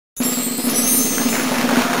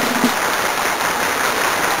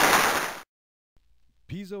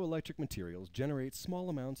Piezoelectric materials generate small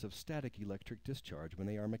amounts of static electric discharge when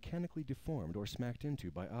they are mechanically deformed or smacked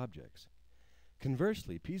into by objects.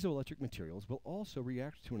 Conversely, piezoelectric materials will also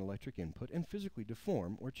react to an electric input and physically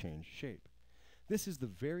deform or change shape. This is the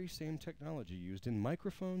very same technology used in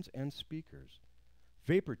microphones and speakers.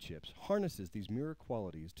 VAPER chips harnesses these mirror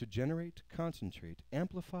qualities to generate, concentrate,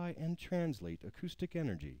 amplify, and translate acoustic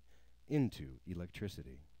energy into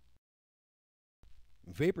electricity.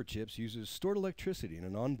 VAPER chips uses stored electricity in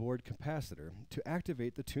an onboard capacitor to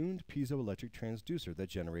activate the tuned piezoelectric transducer that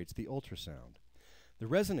generates the ultrasound. The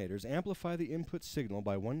resonators amplify the input signal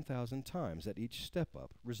by 1,000 times at each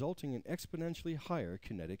step-up, resulting in exponentially higher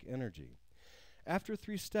kinetic energy. After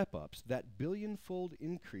 3 step-ups, that billion-fold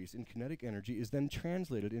increase in kinetic energy is then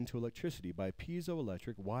translated into electricity by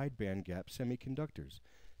piezoelectric wide bandgap semiconductors,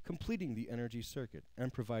 completing the energy circuit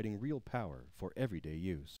and providing real power for everyday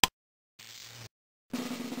use.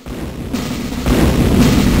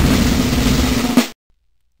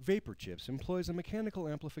 VAPER chips employs a mechanical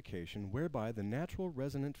amplification whereby the natural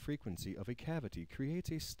resonant frequency of a cavity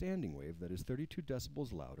creates a standing wave that is 32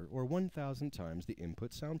 decibels louder or 1,000 times the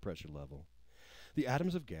input sound pressure level. The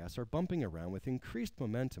atoms of gas are bumping around with increased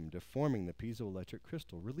momentum, deforming the piezoelectric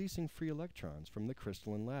crystal, releasing free electrons from the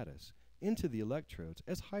crystalline lattice into the electrodes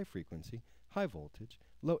as high frequency, high voltage,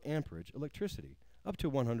 low amperage electricity, up to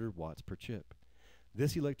 100 watts per chip.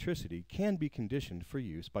 This electricity can be conditioned for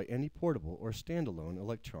use by any portable or standalone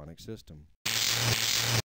electronic system.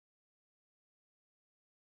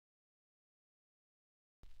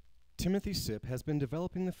 Timothy Sipp has been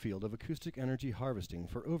developing the field of acoustic energy harvesting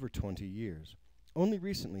for over 20 years. Only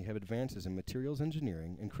recently have advances in materials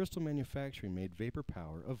engineering and crystal manufacturing made vapor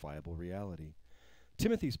power a viable reality.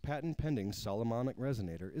 Timothy's patent-pending Solomonic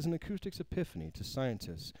Resonator is an acoustics epiphany to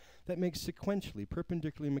scientists that makes sequentially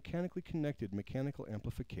perpendicularly mechanically connected mechanical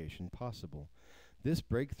amplification possible. This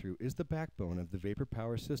breakthrough is the backbone of the vapor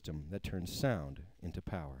power system that turns sound into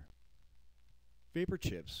power. VAPER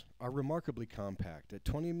chips are remarkably compact at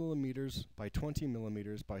 20 millimeters by 20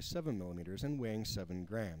 millimeters by 7 millimeters and weighing 7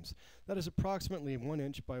 grams. That is approximately 1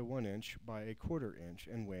 inch by 1 inch by a quarter inch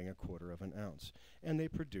and weighing a quarter of an ounce. And they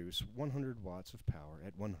produce 100 watts of power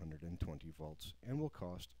at 120 volts and will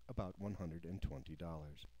cost about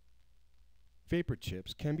 $120. VAPER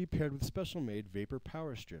chips can be paired with special-made VAPER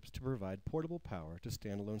power strips to provide portable power to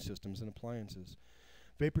standalone systems and appliances.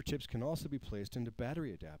 VAPER chips can also be placed into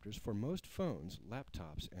battery adapters for most phones,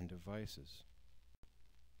 laptops, and devices.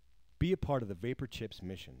 Be a part of the VAPER chips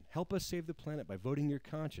mission. Help us save the planet by voting your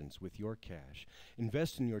conscience with your cash.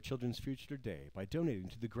 Invest in your children's future today by donating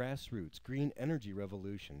to the grassroots green energy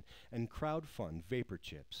revolution and crowdfund VAPER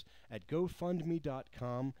chips at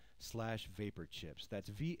gofundme.com/VAPER chips.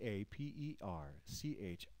 That's VAPERCHIPS.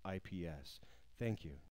 Thank you.